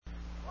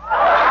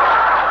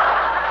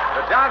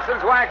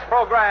Johnson's Wax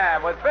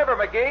program with Fibber,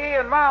 McGee,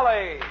 and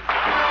Molly.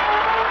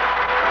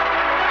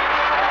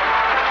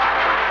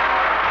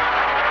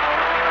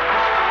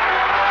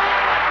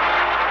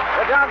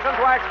 The Johnson's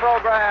Wax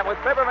program with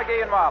Fibber,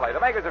 McGee, and Molly. The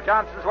makers of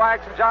Johnson's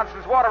Wax and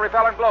Johnson's Water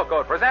Repellent Glow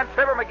Coat present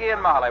Fibber, McGee,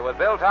 and Molly with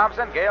Bill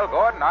Thompson, Gail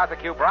Gordon, Arthur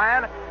Q.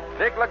 Bryan,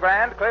 Dick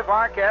LeGrand, Cliff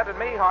Arquette, and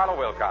me, Harlow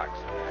Wilcox.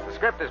 The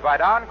script is by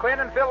Don Quinn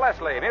and Phil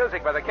Leslie.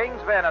 Music by the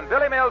King's Men and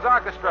Billy Mills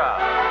Orchestra.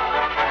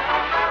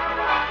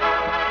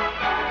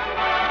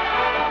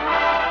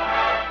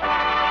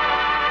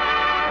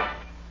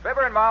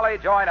 Fibber and Molly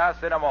join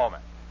us in a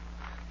moment.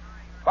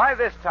 By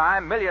this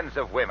time, millions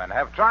of women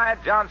have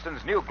tried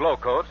Johnson's new Glow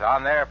Coat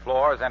on their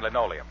floors and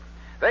linoleum.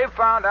 They've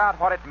found out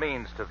what it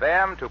means to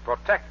them to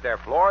protect their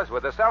floors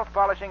with a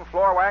self-polishing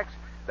floor wax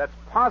that's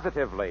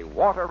positively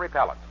water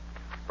repellent.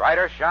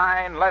 Brighter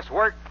shine, less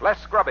work,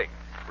 less scrubbing.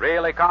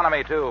 Real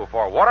economy, too,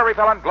 for water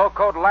repellent Glow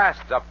Coat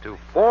lasts up to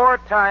 4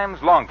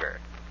 times longer.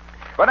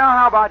 But now,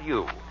 how about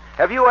you?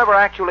 Have you ever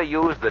actually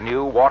used the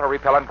new water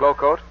repellent Glow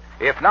Coat?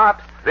 If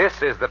not,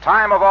 this is the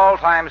time of all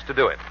times to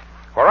do it.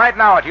 For right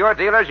now at your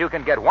dealers, you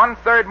can get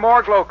 1/3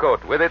 more Glow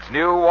Coat with its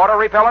new water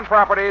repellent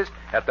properties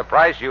at the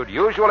price you'd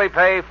usually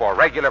pay for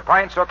regular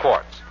pints or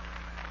quarts.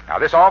 Now,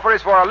 this offer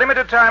is for a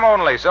limited time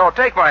only, so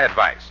take my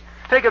advice.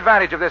 Take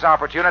advantage of this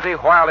opportunity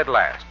while it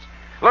lasts.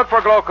 Look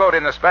for Glow Coat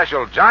in the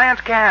special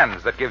giant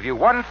cans that give you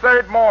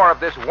 1/3 more of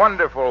this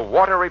wonderful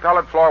water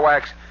repellent floor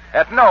wax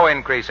at no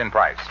increase in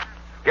price.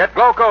 Get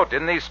Glow Coat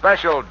in these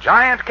special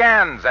giant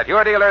cans at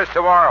your dealers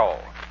tomorrow.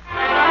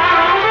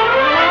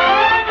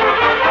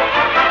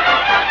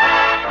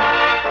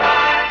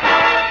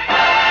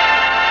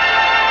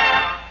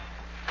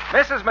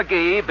 Mrs.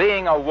 McGee,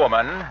 being a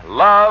woman,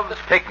 loves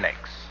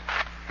picnics.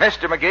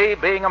 Mr. McGee,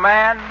 being a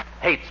man,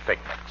 hates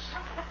picnics.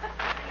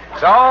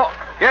 So,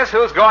 guess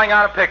who's going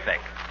on a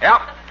picnic?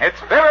 Yep, it's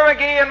Fibber,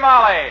 McGee, and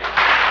Molly.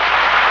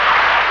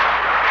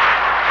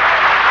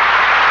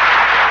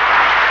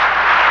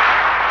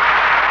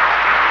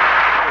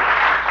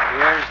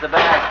 Here's the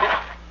basket.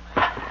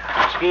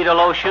 Mosquito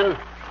lotion,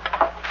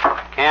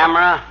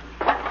 camera,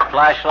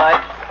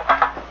 flashlight,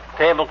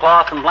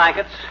 tablecloth and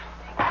blankets,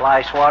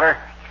 fly swatter,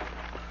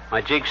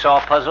 my jigsaw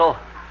puzzle,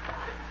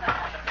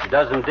 a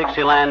dozen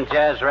Dixieland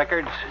jazz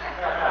records,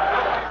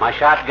 my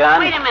shotgun.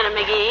 Wait a minute,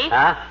 McGee.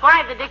 Huh?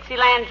 Why the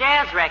Dixieland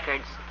jazz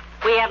records?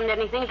 We haven't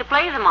anything to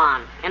play them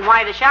on. And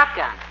why the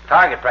shotgun?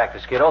 Target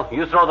practice, kiddo.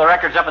 You throw the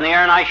records up in the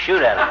air and I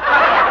shoot at them.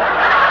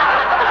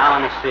 Now,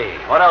 let me see.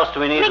 What else do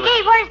we need?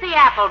 McGee, where's the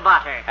apple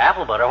butter?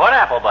 Apple butter? What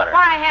apple butter?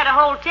 Why, I had a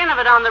whole tin of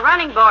it on the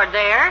running board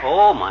there.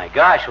 Oh, my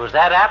gosh. Was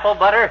that apple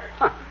butter?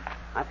 Huh.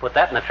 I put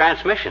that in the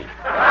transmission.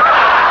 Heavenly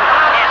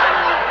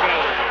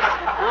days.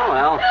 Oh,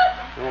 well,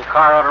 the old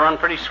car ought to run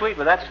pretty sweet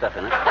with that stuff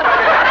in it.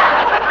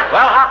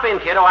 Well, hop in,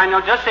 kiddo. I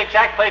know just the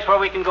exact place where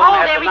we can go.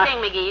 Hold everything,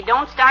 McGee.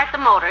 Don't start the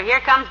motor. Here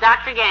comes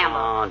Dr. Gamble.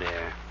 Oh,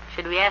 dear.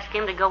 Should we ask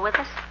him to go with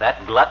us?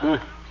 That glutton?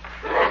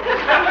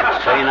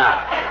 Say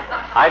not.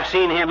 I've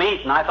seen him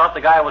eat, and I thought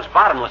the guy was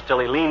bottomless till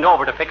he leaned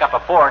over to pick up a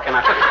fork, and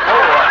I...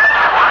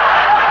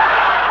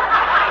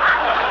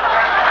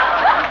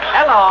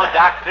 Hello,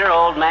 Doctor,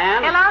 old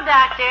man. Hello,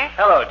 Doctor.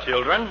 Hello,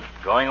 children.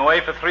 Going away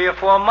for 3 or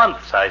 4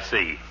 months, I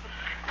see.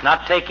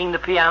 Not taking the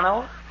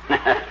piano?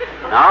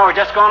 No, we're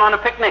just going on a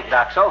picnic,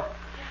 Doc, so.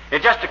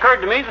 It just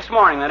occurred to me this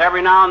morning that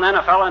every now and then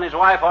a fellow and his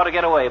wife ought to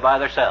get away by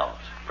themselves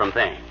from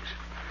things.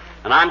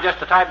 And I'm just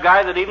the type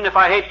guy that even if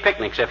I hate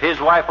picnics, if his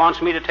wife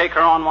wants me to take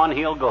her on one,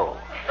 he'll go.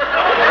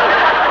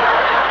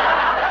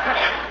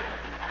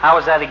 How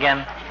was that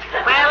again?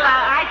 Well,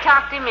 I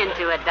talked him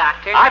into it,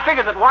 Doctor. I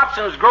figured that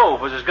Watson's Grove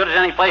was as good as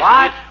any place.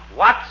 What?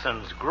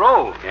 Watson's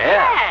Grove?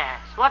 Yeah. Yes.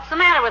 What's the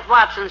matter with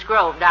Watson's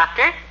Grove,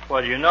 Doctor?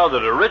 Well, you know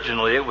that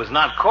originally it was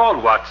not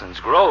called Watson's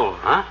Grove.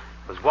 Huh?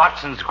 It was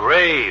Watson's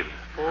Grave.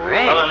 A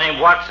fellow named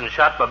Watson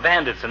shot by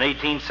bandits in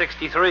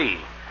 1863.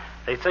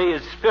 They say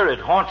his spirit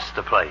haunts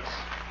the place.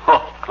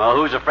 Oh, well,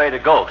 who's afraid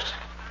of ghosts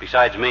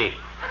besides me?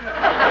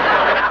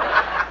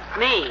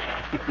 Me.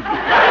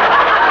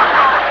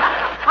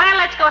 Well,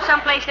 let's go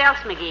someplace else,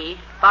 McGee.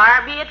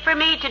 Far be it for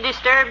me to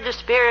disturb the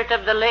spirit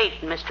of the late,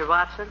 Mr.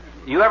 Watson.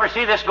 You ever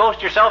see this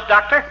ghost yourself,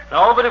 Doctor?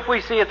 No, but if we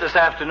see it this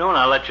afternoon,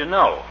 I'll let you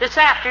know. This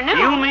afternoon?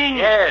 You mean?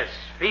 Yes.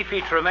 Fifi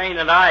Tremaine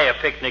and I are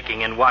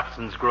picnicking in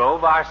Watson's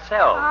Grove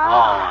ourselves. Oh,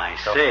 I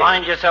So see.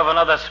 find yourself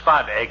another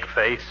spot, egg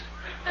face.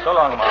 So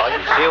long, Molly.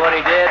 You see what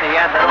he did? He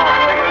had that all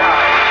figured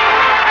out.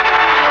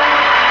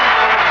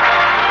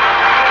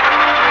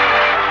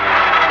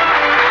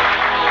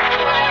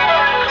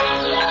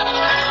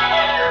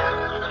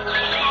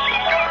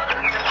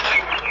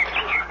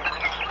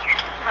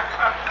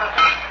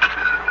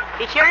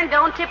 Be sure and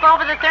don't tip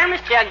over the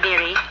thermos jug,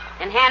 dearie,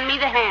 and hand me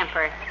the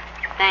hamper.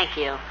 Thank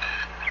you.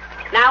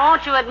 Now,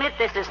 won't you admit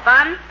this is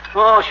fun?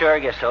 Oh, sure, I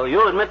guess so.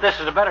 You'll admit this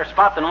is a better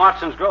spot than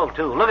Watson's Grove,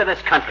 too. Look at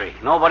this country.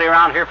 Nobody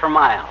around here for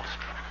miles.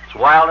 It's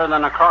wilder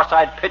than a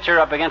cross-eyed pitcher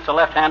up against a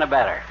left-handed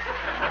batter.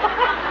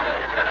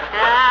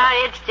 Ah,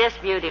 it's just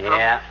beautiful.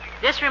 Yeah.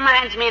 This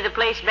reminds me of the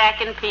place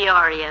back in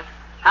Peoria,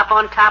 up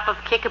on top of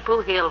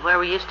Kickapoo Hill where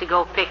we used to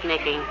go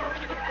picnicking.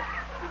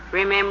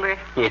 Remember?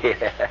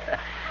 Yeah.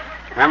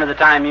 Remember the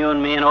time you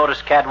and me and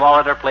Otis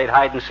Cadwallader played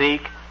hide and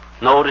seek?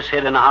 And Otis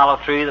hid in a hollow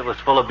tree that was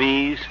full of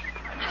bees?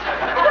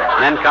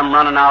 And then come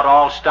running out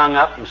all stung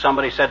up, and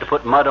somebody said to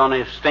put mud on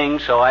his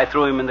stings, so I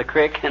threw him in the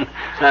creek, and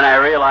then I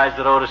realized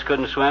that Otis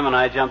couldn't swim, and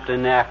I jumped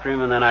in after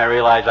him, and then I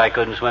realized I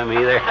couldn't swim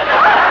either.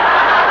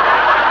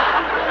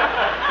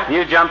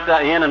 You jumped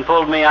in and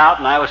pulled me out,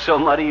 and I was so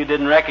muddy you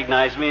didn't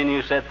recognize me, and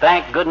you said,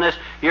 "Thank goodness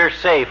you're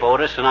safe,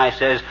 Otis." And I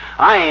says,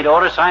 "I ain't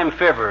Otis, I'm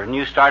Fibber." And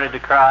you started to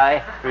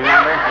cry,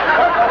 remember?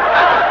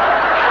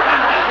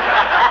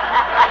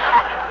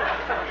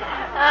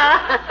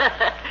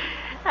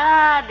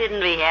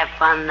 Didn't we have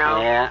fun, though?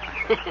 Yeah.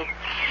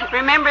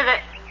 Remember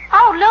that...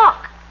 Oh,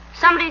 look.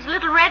 Somebody's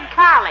little red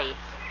collie.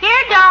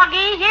 Here,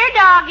 doggy. Here,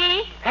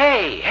 doggy.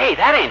 Hey,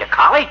 that ain't a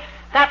collie.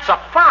 That's a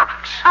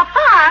fox. A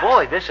fox?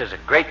 Boy, this is a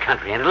great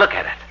country, and look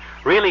at it.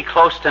 Really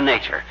close to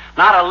nature.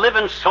 Not a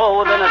living soul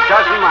within a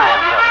dozen miles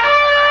of it.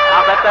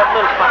 I'll bet that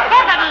little fox...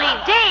 Heavenly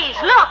days,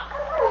 look.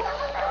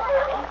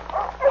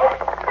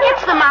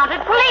 It's the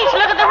mounted police.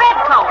 Look at the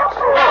redcoats.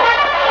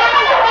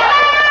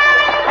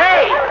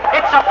 Hey,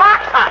 it's a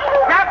fox hunt.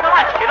 Grab the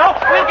lunch, kiddo.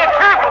 We'll get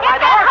trampled by Get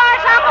the that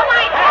horse. horse off of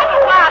my head.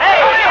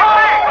 Hey,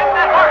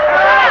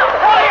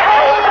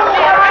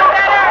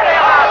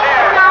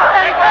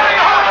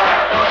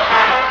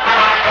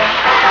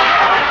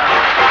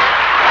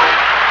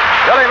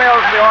 Billy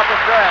Mills and the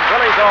orchestra and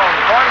Billy's own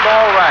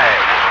Cornball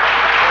Rag.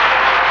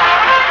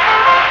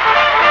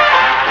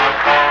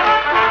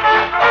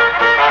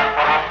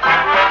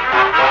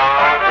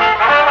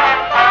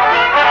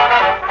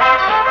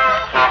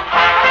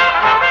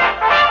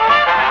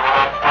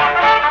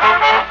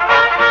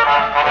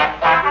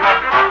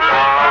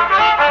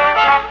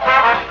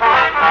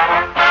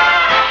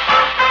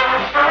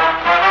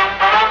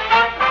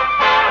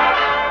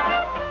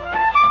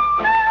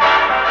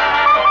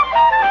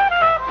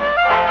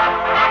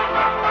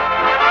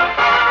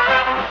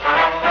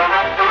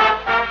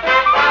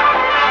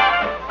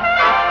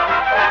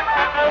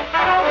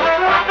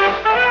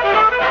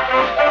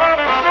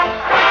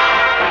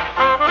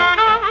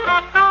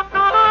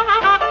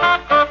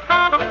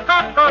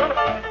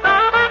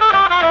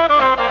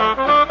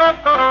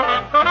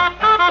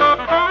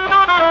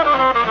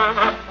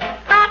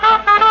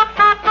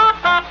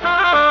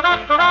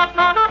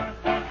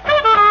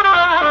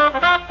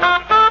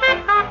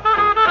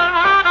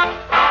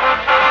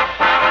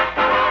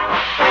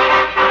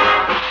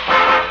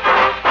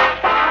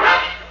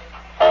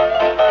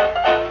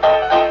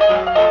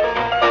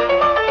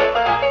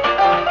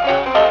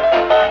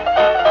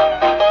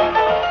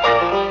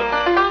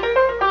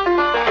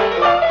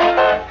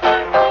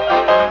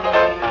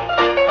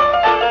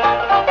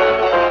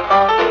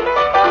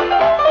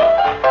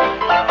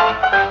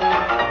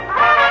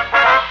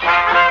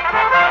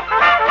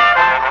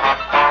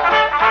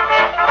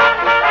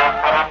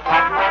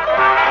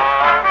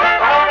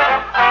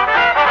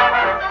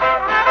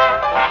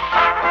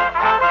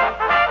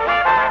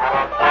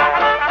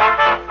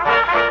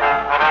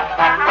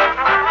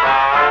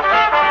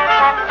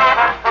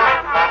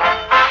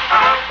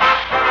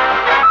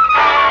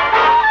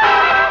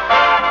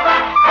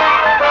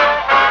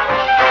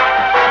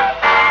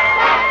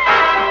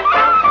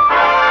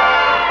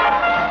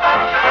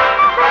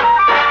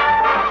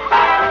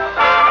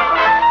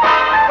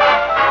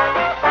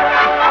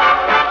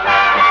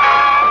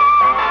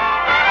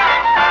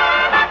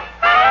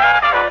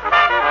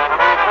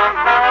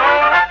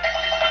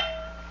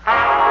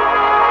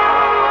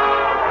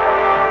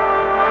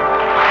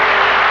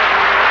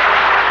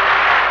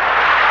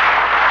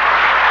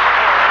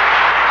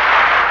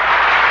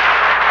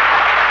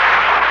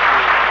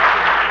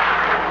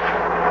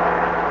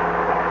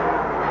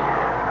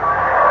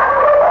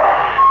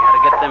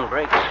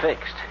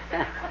 Fixed.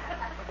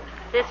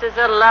 This is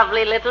a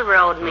lovely little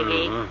road,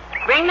 McGee.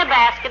 Mm-hmm. Bring the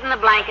basket and the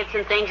blankets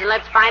and things, and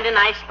let's find a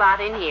nice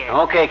spot in here.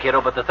 Okay, kiddo,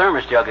 but the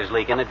thermos jug is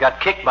leaking. It got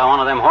kicked by one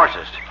of them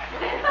horses.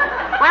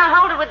 Well,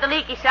 hold it with the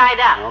leaky side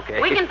up. Okay.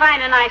 We can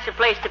find a nicer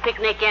place to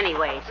picnic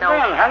anyway, so...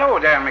 Well, hello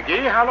there,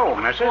 McGee. Hello,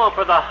 missus. Well,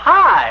 for the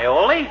high,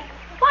 Ole.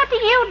 What are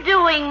you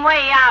doing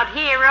way out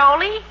here,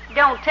 Ole?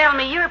 Don't tell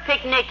me you're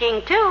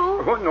picnicking,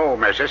 too. Oh, no,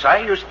 missus. I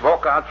used to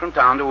walk out from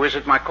town to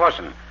visit my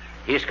cousin.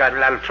 He's got a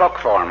little truck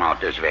farm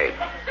out this way.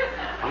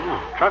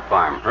 Oh, truck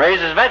farm.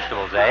 Raises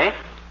vegetables, eh?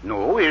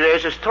 No, he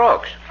raises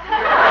trucks.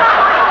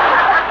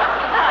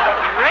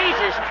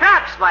 Raises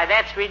trucks? Why,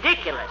 that's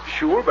ridiculous.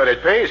 Sure, but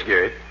it pays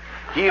good.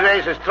 He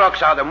raises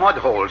trucks out of mud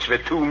holes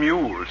with 2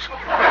 mules.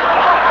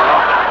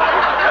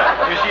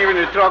 You see, when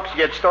the trucks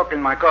get stuck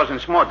in my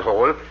cousin's mud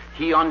hole,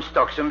 he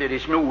unstucks them with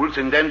his mules,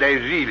 and then they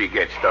really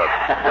get stuck.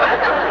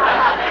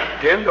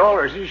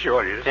 $10, he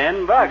sure is.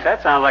 $10?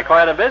 That sounds like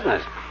quite a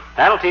business.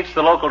 That'll teach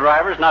the local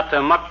drivers not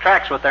to muck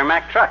tracks with their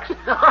Mack trucks.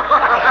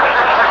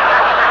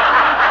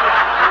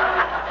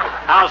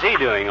 How's he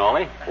doing,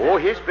 Ole? Oh,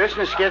 his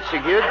business gets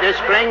so good. This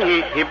spring,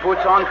 he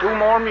puts on 2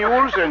 more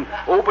mules and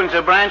opens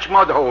a branch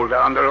mud hole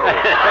down the road.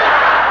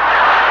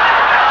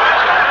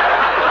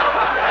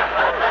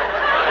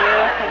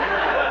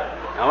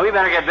 Now, we we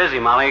better get busy,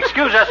 Molly.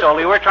 Excuse us,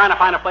 Ole. We're trying to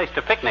find a place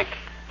to picnic.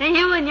 Do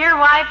you and your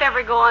wife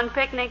ever go on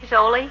picnics,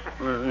 Ole?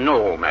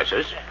 No,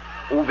 missus.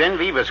 When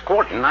we was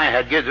courting, I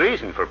had good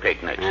reason for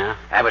picnics. Yeah?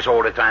 I was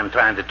all the time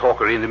trying to talk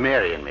her into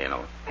marrying me, you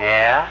know.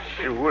 Yeah?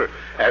 Sure.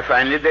 I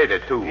finally did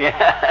it, too.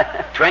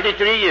 Yeah.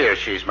 23 years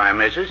she's my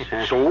missus.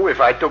 So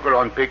if I took her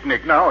on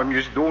picnic now, I'm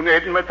just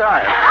donating my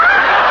time.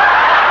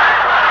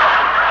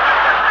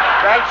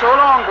 Right, so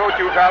long, both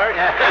you fellers.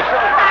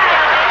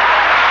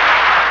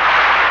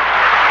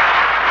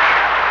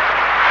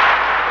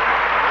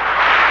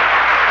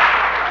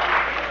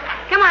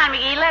 Come on,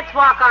 McGee, let's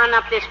walk on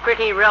up this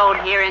pretty road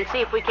here and see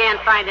if we can't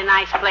find a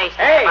nice place to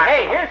park.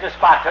 Hey, here's the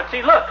spot,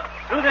 Tootsie. Look,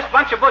 through this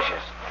bunch of bushes.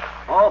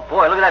 Oh,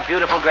 boy, look at that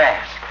beautiful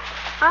grass.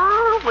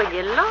 Oh, will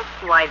you look?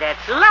 Why,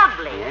 that's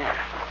lovely. Yeah.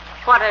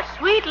 What a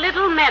sweet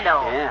little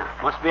meadow. Yeah,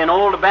 must be an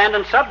old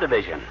abandoned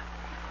subdivision.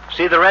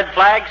 See the red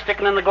flag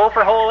sticking in the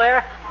gopher hole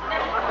there?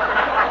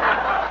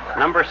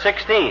 Number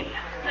 16.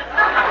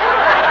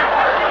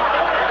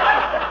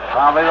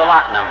 Probably the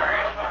lot number.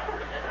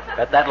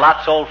 Bet that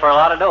lot sold for a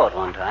lot of dough at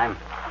one time.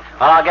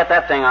 Well, I'll get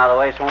that thing out of the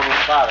way so it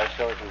won't bother.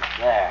 So it can...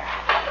 There.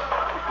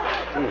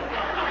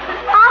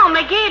 Oh,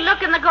 McGee,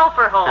 look in the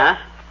gopher hole. Huh?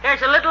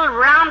 There's a little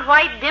round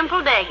white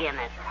dimpled egg in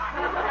it.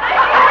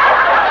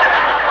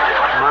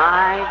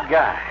 My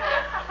gosh.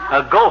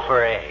 A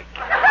gopher egg.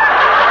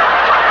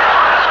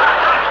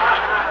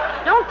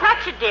 Don't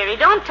touch it, dearie.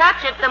 Don't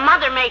touch it. The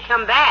mother may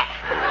come back.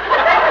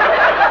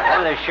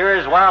 Well, there sure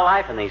is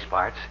wildlife in these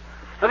parts.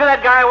 Look at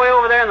that guy way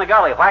over there in the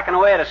gully, whacking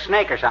away at a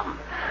snake or something.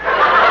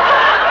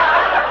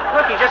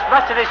 Look, he just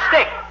busted his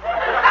stick.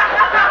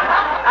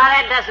 Oh,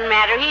 that doesn't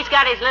matter. He's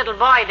got his little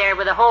boy there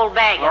with a whole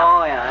bag of.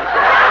 Oh, yeah.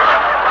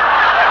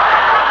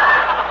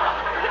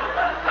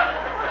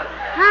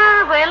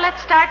 Well,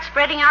 let's start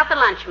spreading out the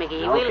lunch,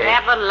 McGee. Okay. We'll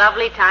have a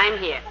lovely time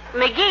here.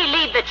 McGee,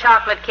 leave the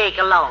chocolate cake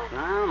alone.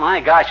 Oh,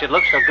 my gosh, it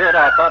looks so good,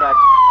 I thought I'd...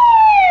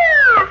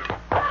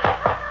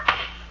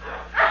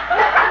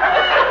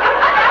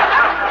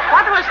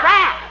 What was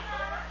that?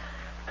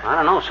 I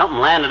don't know, something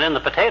landed in the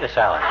potato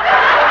salad.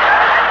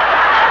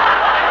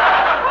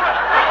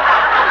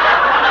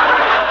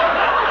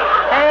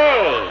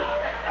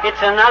 Hey,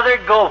 it's another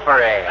gopher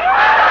egg.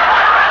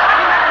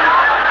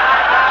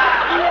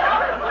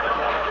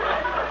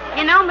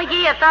 You know,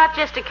 McGee, a thought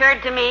just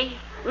occurred to me.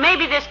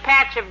 Maybe this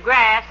patch of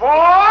grass... Four!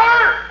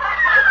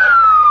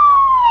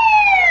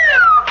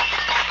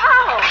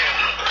 Oh!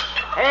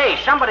 Hey,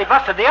 somebody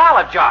busted the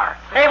olive jar.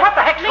 Hey, what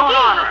the heck's going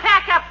on? McGee,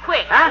 pack up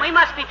quick. Huh? We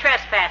must be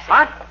trespassing.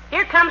 What?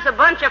 Here comes a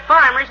bunch of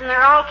farmers, and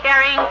they're all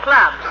carrying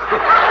clubs.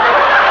 Well,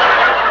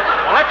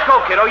 let's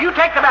go, kiddo. You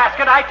take the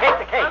basket, I take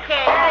the cake.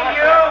 Okay. Hey,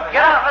 you,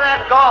 get off of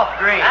that golf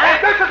green. Huh?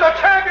 This is a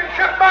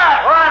championship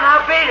match. Go on,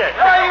 I'll beat it.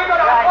 Hey, you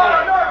got a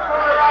lot of nerve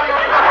going around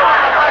here.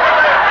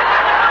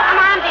 Come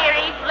on,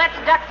 dearie. Let's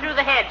duck through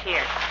the hedge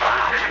here.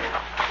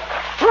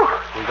 Whew,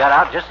 we got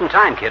out just in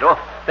time, kiddo.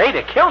 They'd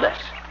have killed us.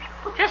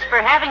 Just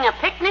for having a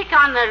picnic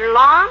on the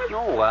lawn?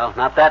 Oh, well,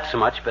 not that so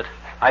much, but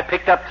I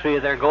picked up 3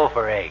 of their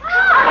gopher eggs.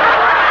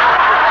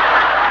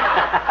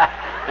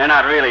 They're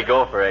not really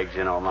gopher eggs,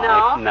 you know, Molly.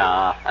 No?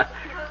 No.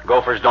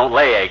 Gophers don't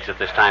lay eggs at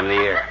this time of the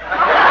year.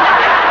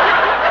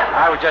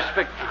 I was just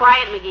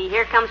Quiet, McGee.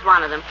 Here comes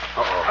one of them.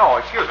 Uh-oh. Oh,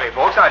 excuse me,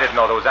 folks. I didn't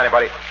know there was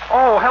anybody.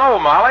 Oh, hello,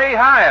 Molly.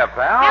 Hiya,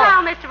 pal.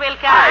 Hello, Mr.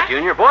 Wilcox. Hi,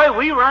 Junior. Boy,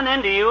 we run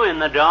into you in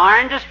the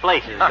darndest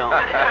places, don't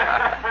we?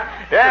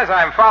 Yes,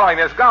 I'm following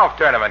this golf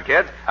tournament,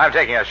 kids. I'm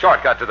taking a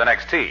shortcut to the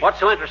next tee. What's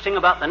so interesting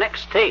about the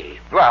next tee?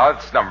 Well,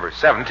 it's number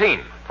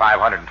 17,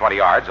 520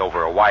 yards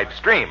over a wide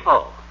stream.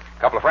 Oh. A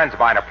couple of friends of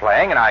mine are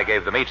playing, and I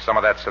gave them each some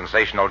of that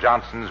sensational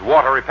Johnson's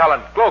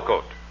water-repellent glow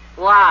coat.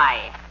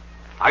 Why?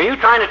 Are you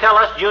trying to tell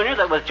us, Junior,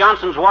 that with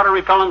Johnson's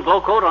water-repellent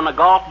glow coat on a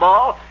golf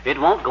ball, it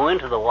won't go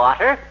into the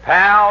water?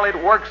 Pal, it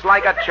works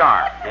like a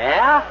charm.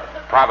 Yeah?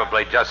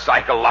 Probably just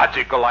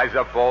psychological, I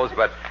suppose,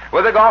 but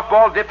with a golf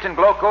ball dipped in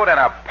glow coat and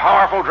a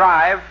powerful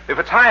drive, if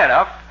it's high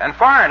enough and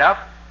far enough,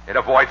 it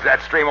avoids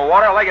that stream of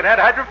water like it had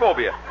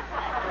hydrophobia.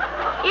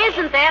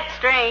 Isn't that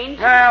strange?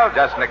 Well,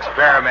 just an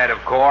experiment,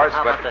 of course,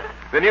 How but about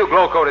the new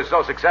glow coat is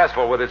so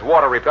successful with its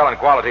water-repellent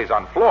qualities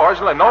on floors,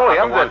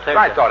 linoleum, How about the that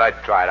I thought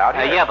I'd try it out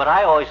here. Yeah, but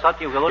I always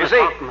thought you were going You to see,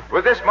 talk...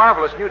 with this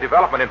marvelous new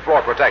development in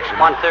floor protection,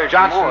 One-third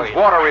Johnson's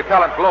more.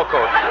 water-repellent glow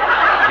coat,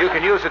 you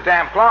can use a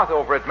damp cloth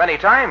over it many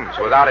times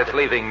without its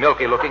leaving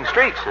milky-looking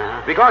streaks.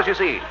 Uh-huh. Because, you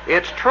see,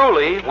 it's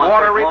truly One-third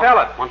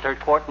water-repellent. more. 1/3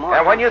 quart more.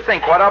 And when you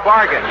think what a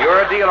bargain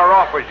your dealer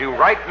offers you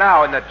right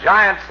now in the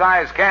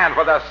giant-size can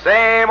for the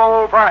same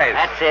old price.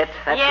 That's it.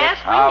 That's Yes,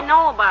 it. we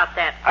know about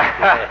that.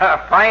 A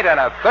pint and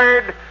a third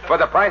for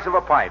the price of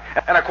a pint.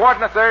 And a quart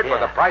and a third for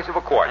Yeah. the price of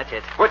a quart. That's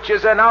it. Which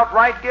is an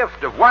outright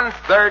gift of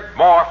 1/3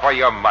 more for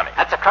your money.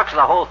 That's the crux of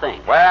the whole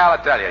thing. Well, I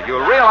tell you,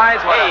 you'll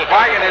realize what a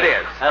bargain it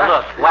is.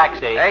 Look,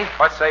 wax egg. Hey,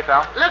 what's say,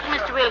 pal? Look,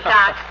 Mr.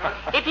 Wilcox,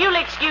 if you'll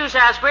excuse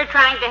us, we're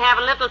trying to have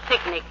a little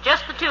picnic,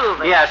 just the two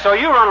of us. Yeah, so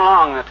you run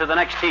along to the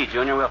next tee,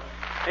 Junior.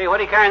 Hey, what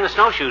are you carrying the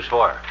snowshoes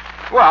for?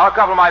 Well, a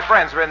couple of my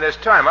friends are in this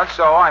tournament,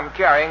 so I'm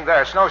carrying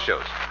their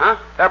snowshoes. Huh?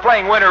 They're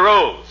playing winter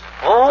rules.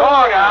 Oh, So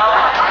long,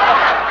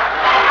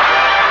 Al.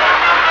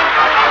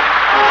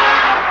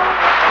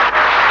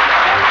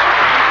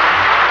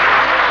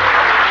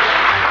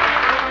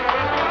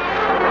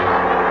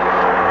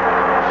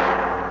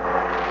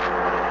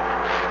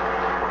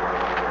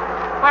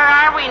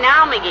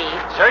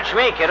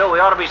 me, kiddo, we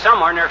ought to be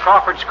somewhere near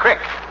Crawford's Creek.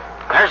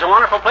 There's a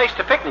wonderful place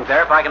to picnic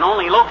there if I can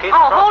only locate...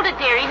 Oh, hold it,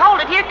 dearie.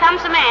 Hold it. Here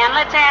comes the man.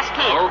 Let's ask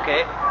him.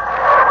 Okay.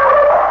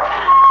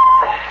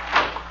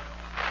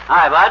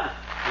 Hi, Bud.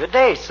 Good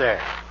day, sir.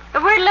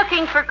 We're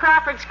looking for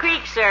Crawford's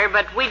Creek, sir,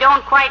 but we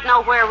don't quite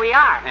know where we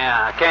are.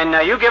 Yeah,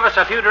 can you give us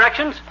a few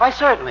directions? Why,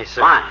 certainly,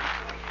 sir. Fine.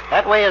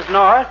 That way is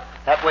north,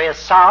 that way is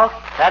south,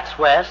 that's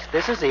west,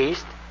 this is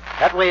east,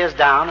 that way is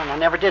down, and I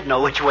never did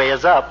know which way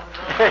is up.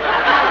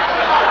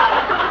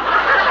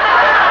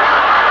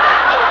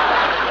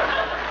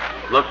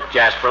 Look,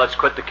 Jasper, let's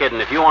quit the kidding.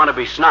 If you want to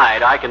be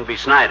snide, I can be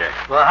Snyder.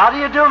 Well, how do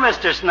you do,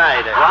 Mr.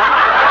 Snyder? What?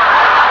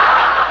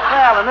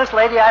 Well, and this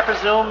lady, I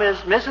presume, is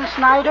Mrs.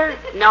 Snyder?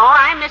 No,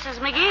 I'm Mrs.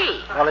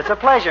 McGee. Well, it's a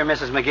pleasure,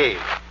 Mrs. McGee.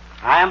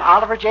 I am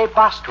Oliver J.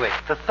 Bostwick,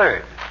 the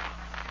third.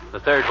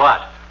 The third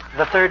what?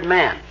 The third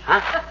man.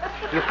 Huh?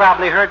 You've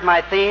probably heard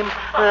my theme.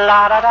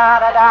 La da da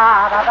da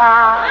da da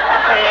da.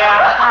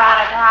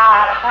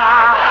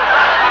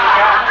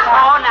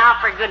 Oh, now,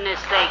 for goodness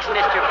sakes,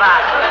 Mr.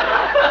 Bostwick.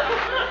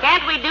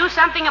 Can't we do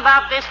something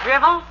about this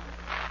drivel?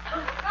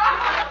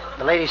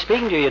 The lady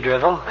speaking to you,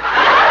 Drivel.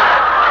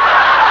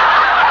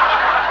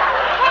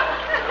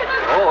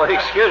 Oh,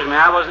 excuse me,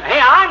 I wasn't... Hey,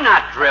 I'm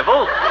not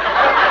Drivel.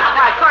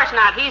 Why, of course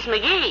not. He's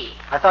McGee.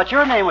 I thought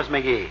your name was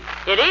McGee.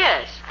 It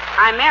is.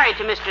 I'm married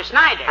to Mr.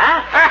 Snyder.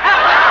 Huh?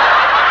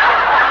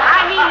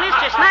 I mean,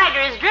 Mr.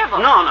 Snyder is Drivel.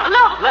 No.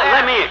 Look.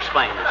 Let me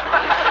explain this.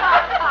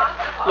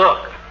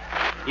 Look,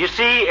 you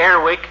see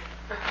Airwick?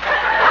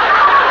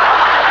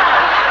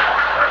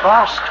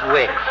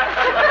 Bostwick.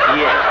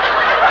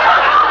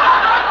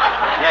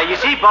 Yeah, you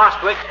see,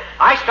 Bostwick,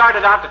 I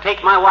started out to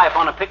take my wife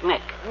on a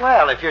picnic.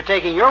 Well, if you're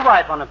taking your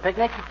wife on a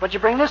picnic, what'd you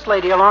bring this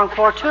lady along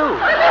for, too?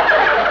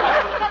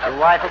 Your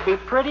wife will be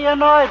pretty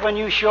annoyed when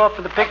you show up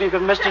for the picnic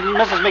with Mr. and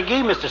Mrs.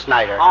 McGee, Mr.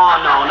 Snyder. Oh,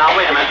 no, now,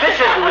 wait a minute. This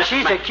isn't Mrs.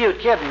 She's a cute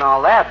kid and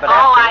all that, but Oh,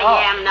 after all...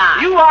 I am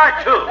not. You are,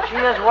 too. She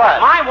is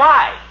what? My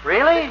wife.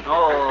 Really?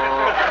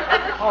 Oh.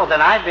 Oh, then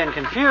I've been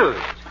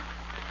confused.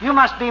 You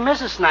must be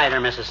Mrs.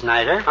 Snyder, Mrs.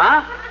 Snyder.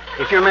 Huh?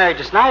 If you're married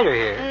to Snyder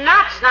here.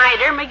 Not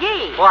Snyder,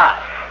 McGee. What?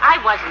 I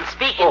wasn't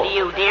speaking to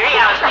you, dearie.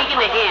 I was speaking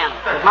to him.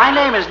 But my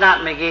name is not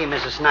McGee,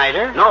 Mrs.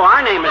 Snyder. No,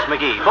 our name is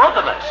McGee. Both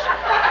of us.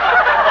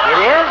 It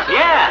is?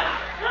 Yeah.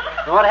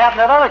 Then what happened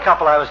to that other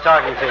couple I was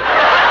talking to?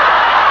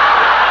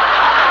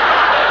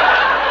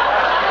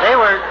 They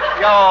were...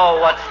 Oh,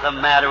 what's the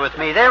matter with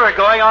me? They were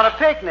going on a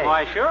picnic.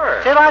 Why,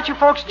 sure. Say, why don't you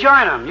folks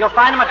join them? You'll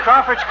find them at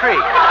Crawford's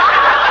Creek.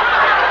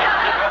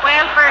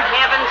 Well, for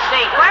heaven's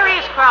sake, where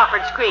is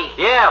Crawford's Creek?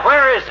 Yeah,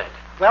 where is it?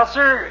 Well,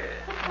 sir,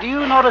 do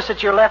you notice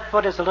that your left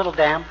foot is a little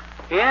damp?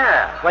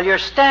 Yeah. Well, you're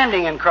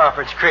standing in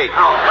Crawford's Creek.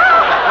 Oh.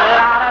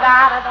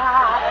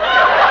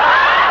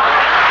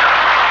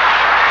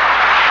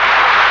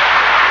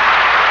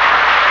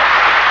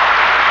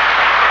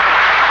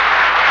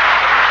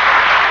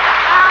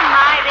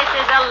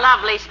 A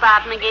lovely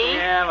spot, McGee.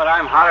 Yeah, but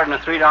I'm hotter than a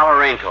 $3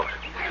 raincoat.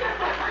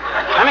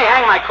 Let me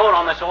hang my coat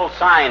on this old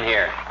sign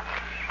here.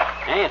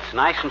 Hey, it's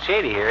nice and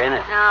shady here, isn't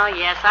it? Oh,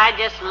 yes. I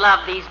just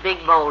love these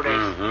big boulders.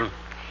 Mm-hmm.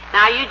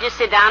 Now, you just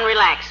sit down and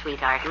relax,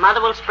 sweetheart.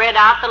 Mother will spread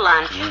out the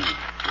lunch.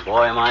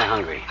 Boy, am I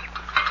hungry.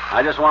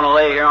 I just want to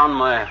lay here on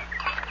my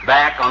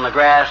back on the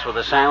grass with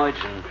a sandwich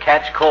and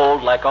catch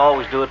cold like I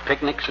always do at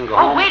picnics and go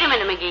home. Oh, wait a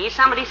minute, McGee.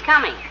 Somebody's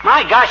coming.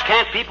 My gosh,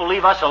 can't people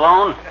leave us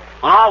alone?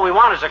 When all we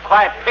want is a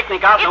quiet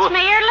picnic out in the... It's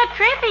Mayor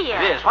Latrivia.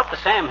 It is. What the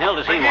Sam Hill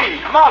does he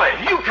want? Molly,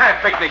 you can't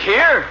picnic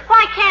here.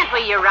 Why can't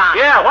we, Your Honor?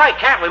 Yeah, why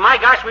can't we? My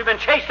gosh, we've been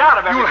chased out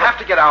of everything. You'll have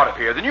to get out of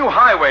here. The new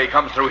highway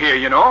comes through here,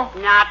 you know.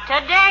 Not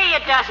today,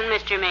 it doesn't,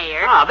 Mr.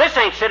 Mayor. Ah, this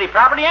ain't city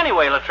property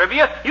anyway,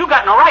 Latrivia. You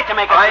got no right to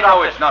make us... I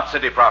know it's not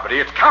city property.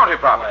 It's county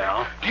property.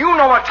 Well. Do you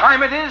know what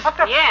time it is?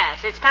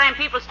 Yes, it's time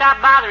people stop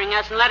bothering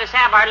us and let us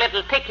have our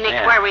little picnic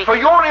Yeah. where we... For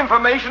your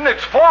information,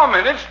 it's 4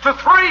 minutes to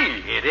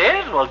 3. It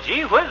is? Well,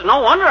 gee whiz,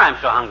 no wonder I'm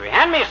so hungry.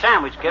 Hand me a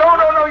sandwich, kid.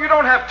 No, you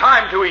don't have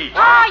time to eat.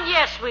 Oh,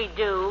 yes, we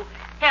do.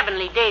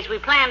 Heavenly days, we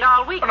planned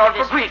all week No, for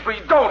this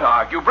please, don't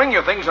argue. Bring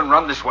your things and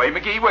run this way.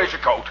 McGee, where's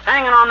your coat? It's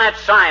hanging on that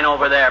sign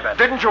over there, but...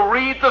 Didn't you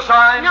read the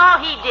sign? No,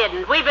 he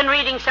didn't. We've been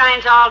reading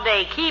signs all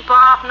day. Keep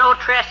off, no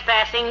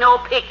trespassing, no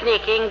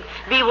picnicking,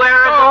 beware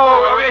of the...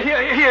 Oh,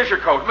 here's your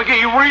coat.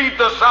 McGee, read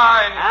the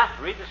sign. Huh?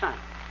 Read the sign.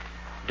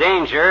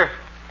 Danger.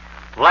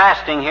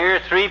 Blasting here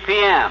at 3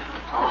 p.m.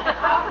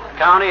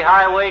 County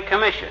Highway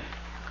Commission.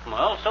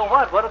 Well, so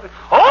what? What? Oh,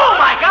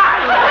 my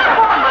God!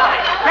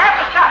 Grab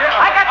the stuff.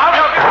 I got... I'll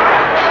help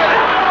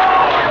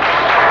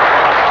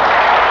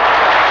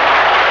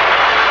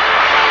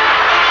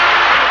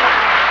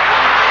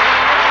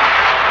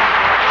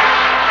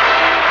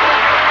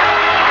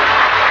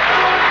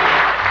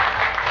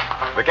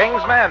you. The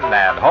King's Men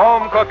and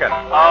Home Cooking.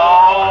 Oh,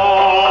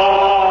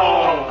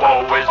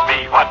 woe is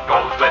me, what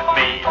goes with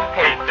me?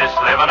 Hate this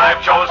living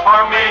I've chose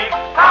for me.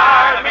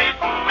 Tired of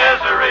eating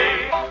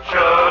misery.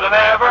 Should have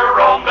never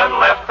roamed and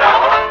left that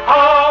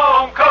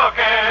home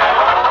cooking.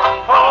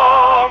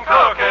 Home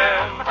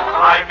cooking.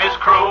 Life is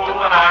cruel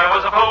and I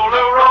was a fool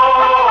to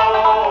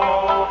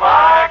roam.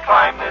 I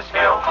climbed this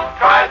hill,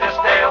 tried this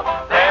dale,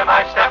 then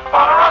I stepped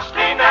on a rusty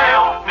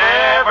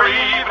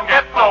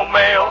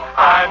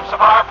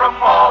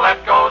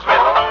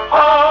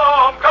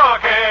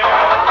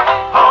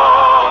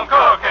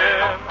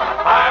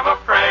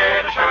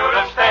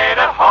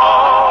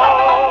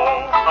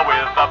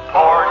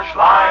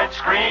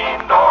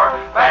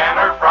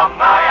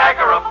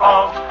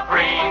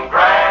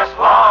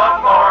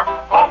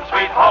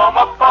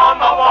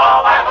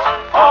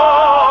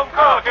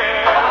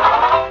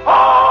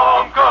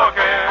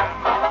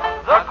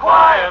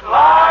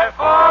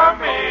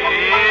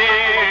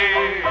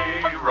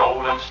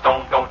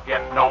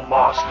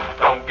sauce.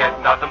 Don't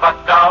get nothing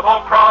but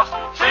double cross.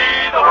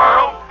 See the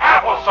world,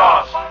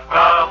 applesauce.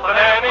 Nothing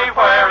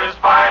anywhere is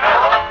fine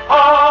as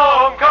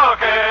home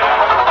cooking.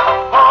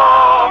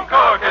 Home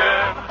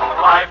cooking.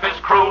 Life is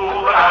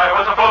cruel and I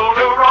was a fool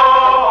to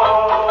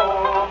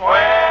roam.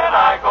 When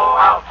I go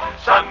out,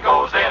 sun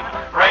goes in,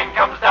 rain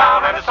comes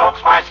down and it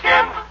soaks my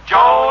skin.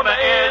 Jonah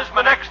is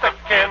my next of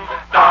kin.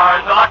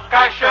 Darn the luck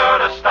I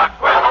should have stuck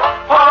with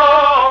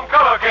home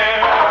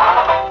cooking.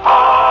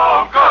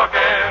 Home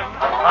cooking.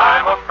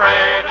 I'm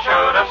afraid I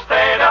should have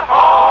stayed at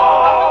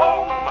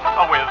home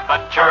with the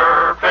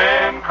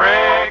chirping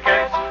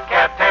crickets,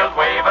 cattails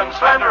waving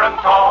slender and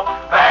tall,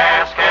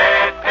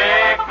 basket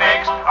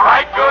picnics,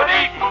 right good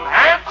eating,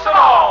 ants and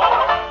all.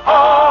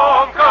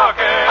 Home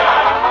cooking.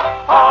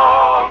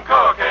 Home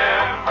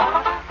cooking.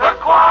 The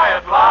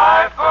quiet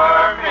life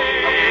for me.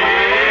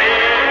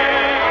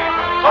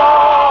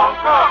 Home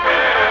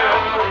cooking.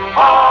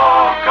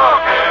 Home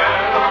cooking.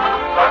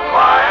 The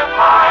quiet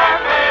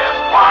life is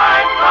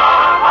quite the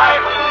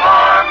life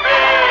for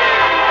me.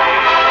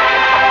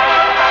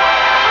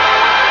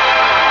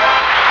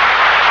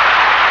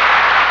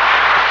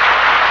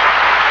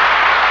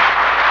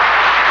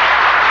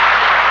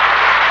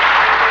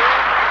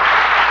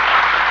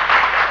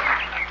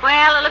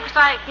 Well, it looks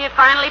like you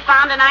finally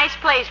found a nice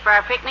place for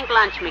our picnic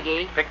lunch,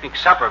 McGee. Picnic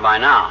supper by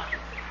now.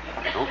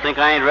 Don't think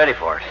I ain't ready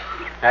for it.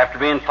 After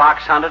being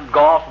fox hunted,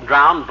 golfed,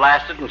 drowned,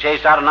 blasted, and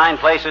chased out of 9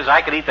 places,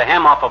 I could eat the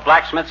hem off a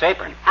blacksmith's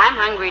apron. I'm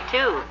hungry,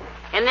 too.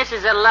 And this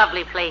is a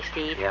lovely place to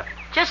eat. Yep.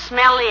 Just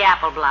smell the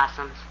apple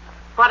blossoms.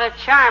 What a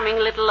charming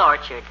little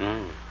orchard.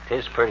 It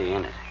is pretty,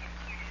 ain't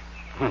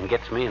it?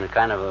 Gets me in a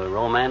kind of a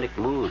romantic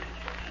mood.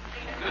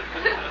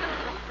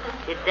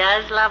 It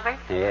does, lover?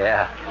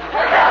 Yeah.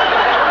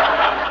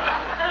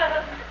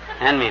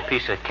 Hand me a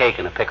piece of cake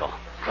and a pickle.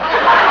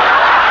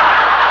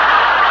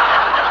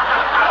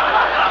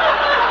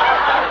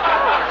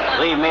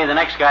 Believe me, the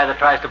next guy that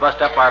tries to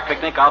bust up our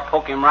picnic, I'll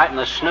poke him right in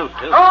the snoot,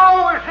 too.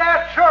 Oh, is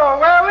that so?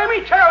 Well, let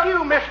me tell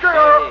you, mister.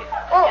 Hey.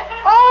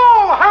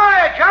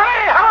 Hi,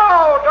 Johnny.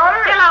 Hello,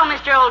 daughter. Hello,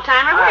 Mr.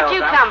 Oldtimer. Where'd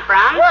you come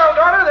from? Well,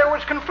 daughter, there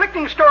was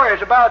conflicting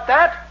stories about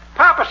that.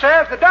 Papa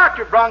says the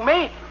doctor brung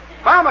me.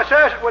 Mama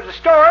says it was a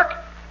stork.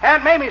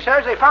 Aunt Mamie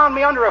says they found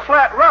me under a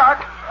flat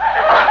rock.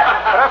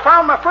 But I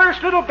found my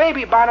first little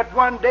baby bonnet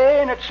one day,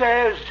 and it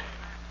says,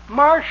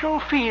 Marshall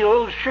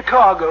Fields,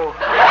 Chicago.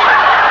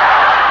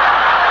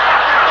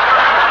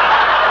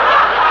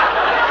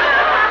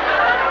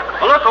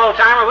 Well, look,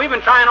 old-timer, we've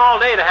been trying all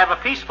day to have a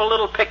peaceful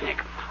little picnic,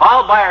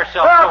 all by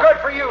ourselves. Well, good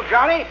for you,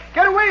 Johnny.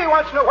 Get away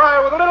once in a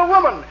while with a little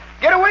woman.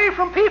 Get away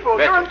from people.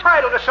 Betcha. You're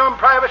entitled to some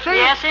privacy.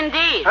 Yes,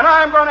 indeed. And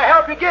I'm going to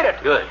help you get it.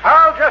 Good.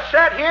 I'll just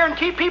sit here and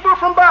keep people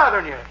from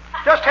bothering you.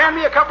 Just hand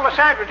me a couple of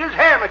sandwiches,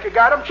 ham if you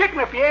got 'em, chicken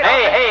if you ain't.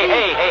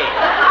 Hey.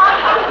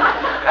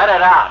 Cut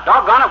it out.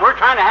 Doggone it, we're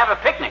trying to have a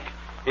picnic.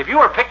 If you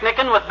were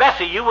picnicking with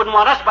Bessie, you wouldn't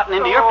want us butting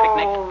into your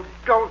picnic. Oh,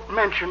 don't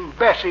mention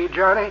Bessie,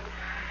 Johnny.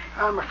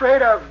 I'm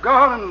afraid I've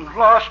gone and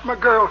lost my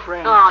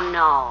girlfriend. Oh,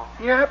 no.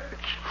 Yep,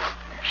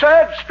 it's a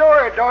sad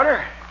story,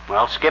 daughter.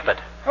 Well, skip it.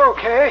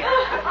 Okay.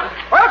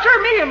 Well,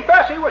 sir, me and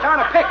Bessie was on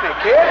a picnic,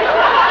 kid,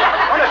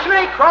 when a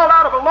snake crawled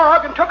out of a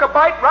log and took a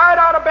bite right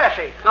out of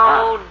Bessie.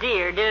 Oh,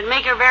 dear. Did it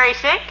make her very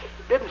sick?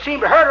 Didn't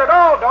seem to hurt her at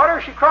all, daughter.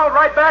 She crawled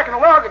right back in the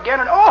log again,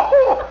 and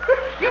oh,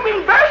 you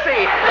mean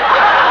Bessie?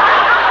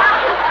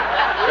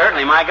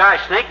 Certainly, my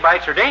gosh, snake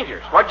bites are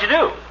dangerous. What'd you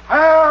do?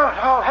 Well, it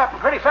all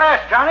happened pretty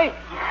fast, Johnny.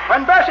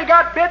 When Bessie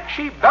got bit,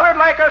 she bellowed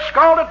like a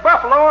scalded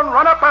buffalo and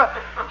run up a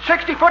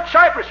 60-foot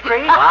cypress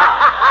tree. Wow.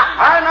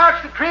 I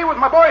notched the tree with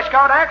my Boy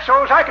Scout axe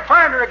so as I could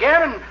find her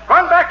again and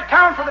run back to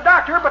town for the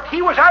doctor, but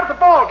he was out of the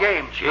ball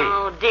game. Gee.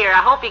 Oh, dear.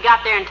 I hope you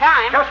got there in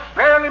time. Just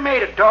barely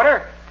made it,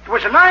 daughter. It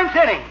was the 9th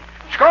inning.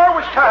 Score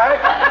was tied.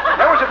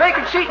 There was a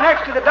vacant seat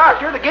next to the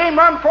doctor. The game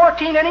run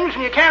 14 innings,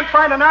 and you can't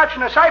find a notch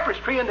in a cypress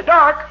tree in the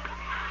dark.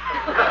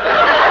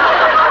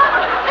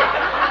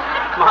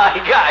 My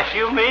gosh,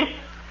 you mean?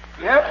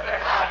 Yep.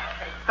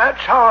 That's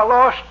how I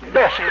lost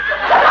Bessie.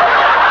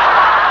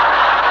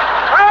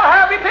 Well,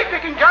 happy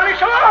picnicking, Johnny.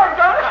 So long,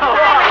 daughter. So long.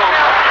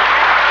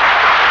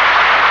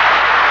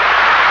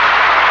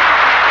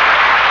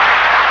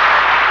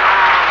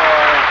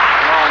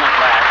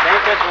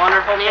 Ain't this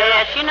wonderful?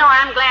 Yes, you know,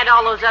 I'm glad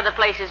all those other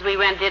places we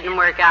went didn't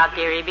work out,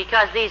 dearie,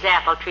 because these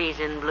apple trees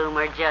in bloom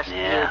are just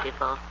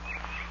beautiful.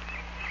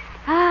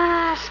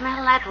 Ah,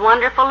 smell that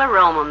wonderful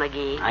aroma,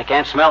 McGee. I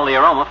can't smell the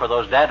aroma for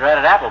those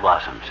dad-ratted apple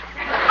blossoms.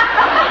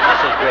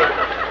 This is great,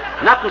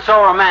 Betty. Nothing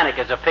so romantic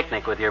as a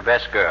picnic with your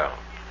best girl.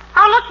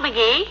 Oh, look,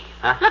 McGee.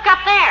 Huh? Look up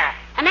there.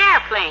 An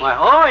airplane. Well,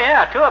 oh,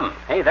 yeah, 2 of them.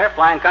 Hey, they're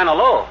flying kind of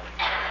low.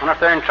 Wonder if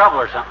they're in trouble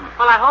or something.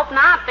 Well, I hope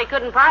not. They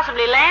couldn't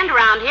possibly land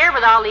around here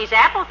with all these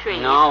apple trees.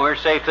 No, we're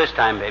safe this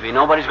time, baby.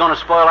 Nobody's going to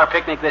spoil our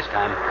picnic this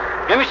time.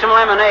 Give me some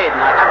lemonade,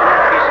 and I'll have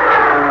another piece of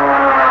cake.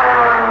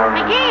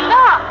 McGee,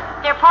 look.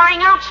 They're pouring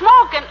out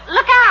smoke, and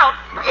look out.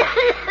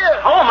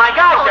 Oh, my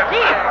gosh. Oh,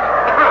 dear.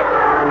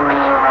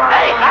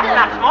 Hey, that's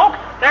not smoke.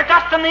 They're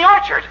dust in the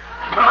orchard.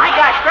 My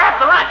gosh, grab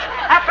the lunch.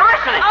 That's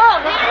arsenic. Oh,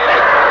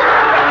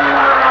 dear.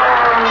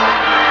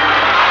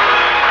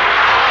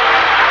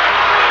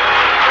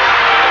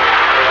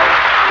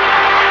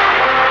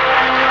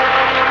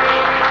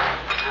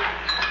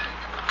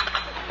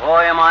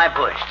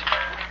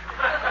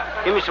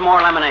 some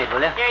more lemonade,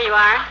 will you? Here you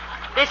are.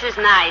 This is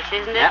nice,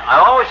 isn't it? Yeah,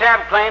 I always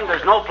have claimed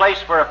there's no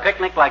place for a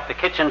picnic like the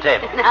kitchen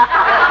table.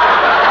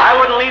 I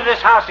wouldn't leave this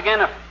house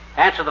again if...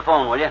 Answer the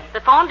phone, will you?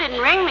 The phone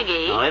didn't ring,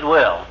 McGee. No, it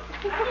will.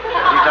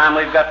 Every time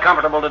we've got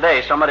comfortable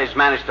today, somebody's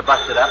managed to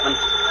bust it up, and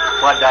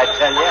what'd I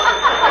tell you?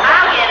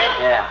 I'll get it.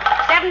 Yeah.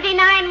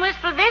 79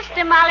 Wistful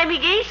Vista, Molly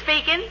McGee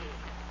speaking.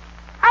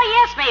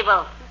 Oh, yes,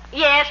 Mabel.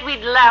 Yes,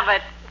 we'd love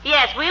it.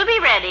 Yes, we'll be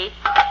ready.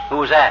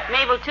 Who's that?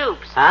 Mabel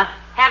Toops. Huh?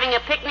 Having a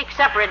picnic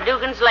supper at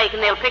Dugan's Lake,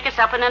 and they'll pick us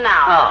up in an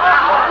hour.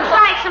 Oh. Would you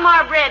like some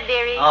more bread,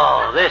 dearie?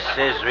 Oh, this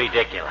is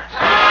ridiculous.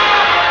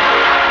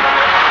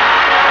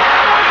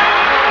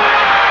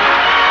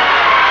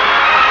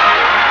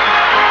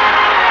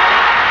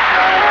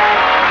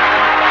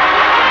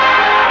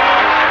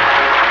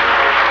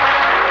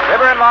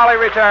 Fibber and Molly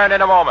return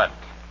in a moment.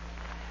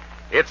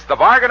 It's the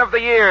bargain of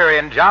the year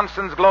in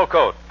Johnson's Glow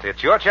Coat.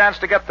 It's your chance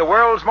to get the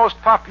world's most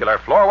popular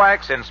floor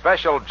wax in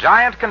special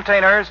giant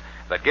containers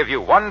that give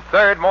you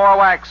 1/3 more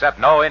wax at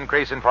no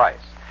increase in price.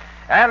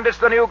 And it's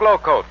the new Glow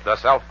Coat, the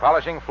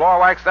self-polishing floor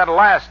wax that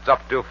lasts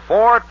up to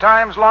 4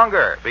 times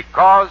longer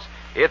because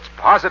it's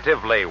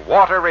positively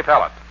water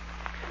repellent.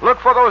 Look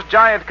for those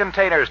giant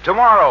containers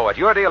tomorrow at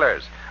your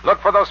dealers. Look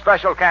for those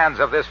special cans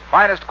of this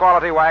finest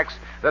quality wax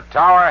that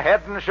tower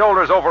head and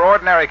shoulders over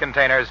ordinary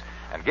containers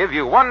and give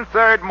you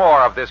 1/3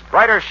 more of this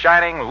brighter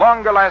shining,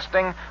 longer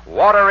lasting,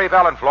 water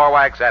repellent floor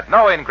wax at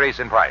no increase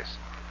in price.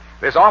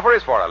 This offer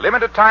is for a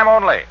limited time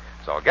only,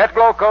 so get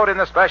Glow Coat in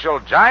the special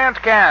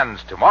giant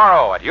cans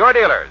tomorrow at your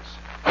dealers.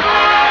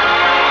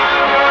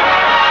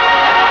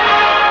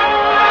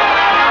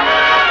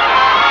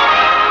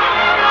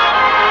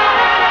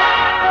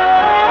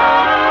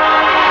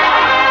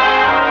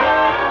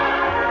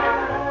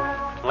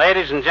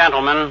 Ladies and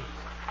gentlemen,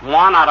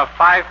 1 out of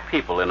 5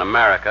 people in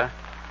America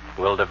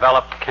will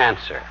develop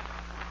cancer.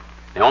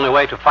 The only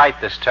way to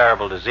fight this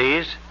terrible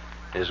disease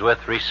is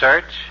with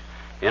research,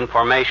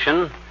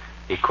 information,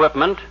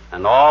 equipment,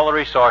 and all the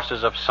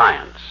resources of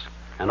science.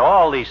 And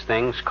all these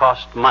things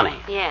cost money.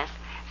 Yes.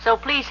 So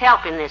please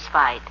help in this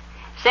fight.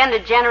 Send a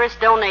generous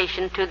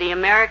donation to the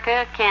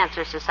America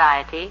Cancer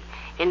Society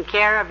in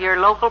care of your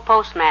local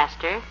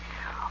postmaster,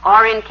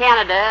 or in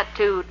Canada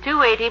to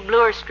 280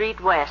 Bloor Street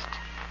West,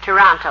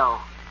 Toronto.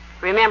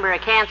 Remember, a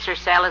cancer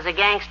cell is a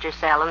gangster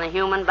cell in the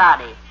human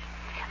body.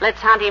 Let's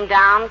hunt him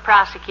down,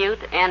 prosecute,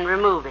 and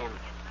remove him.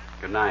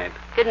 Good night.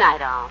 Good night,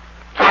 all.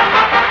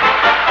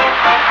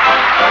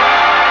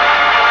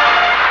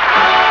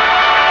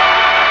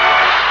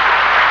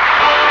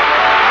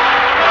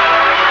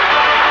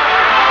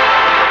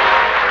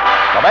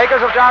 The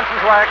makers of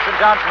Johnson's Wax and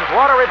Johnson's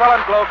Water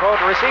Repellent Glow Coat,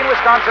 Racine,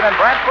 Wisconsin, and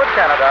Brantford,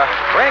 Canada,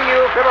 bring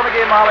you Fibber,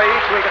 McGee, and Molly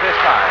each week at this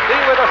time. Be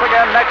with us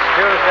again next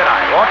Tuesday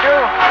night, won't you?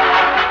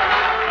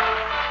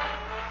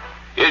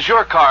 Is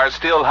your car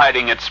still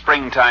hiding its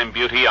springtime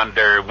beauty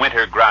under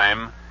winter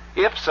grime?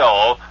 If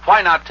so,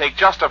 why not take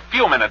just a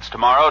few minutes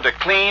tomorrow to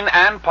clean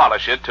and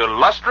polish it to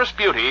lustrous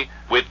beauty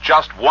with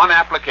just one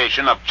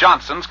application of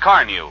Johnson's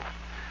Carnew.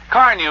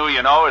 Carnew,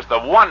 you know, is the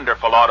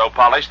wonderful auto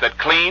polish that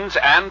cleans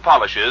and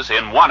polishes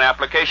in one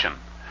application.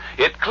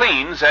 It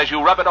cleans as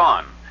you rub it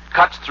on,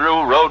 cuts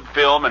through road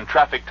film and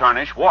traffic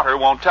tarnish water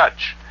won't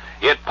touch.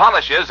 It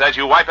polishes as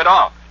you wipe it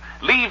off,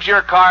 leaves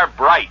your car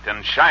bright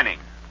and shining.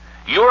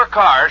 Your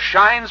car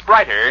shines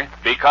brighter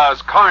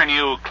because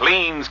Carnew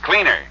cleans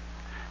cleaner.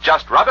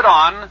 Just rub it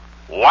on,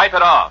 wipe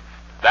it off.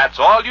 That's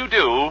all you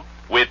do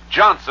with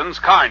Johnson's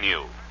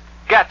Carnew.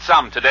 Get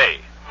some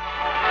today.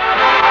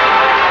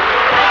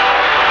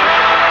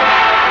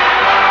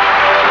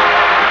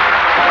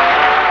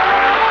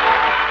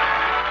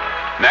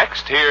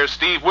 Next, here's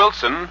Steve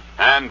Wilson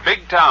and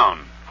Big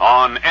Town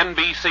on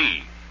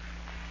NBC.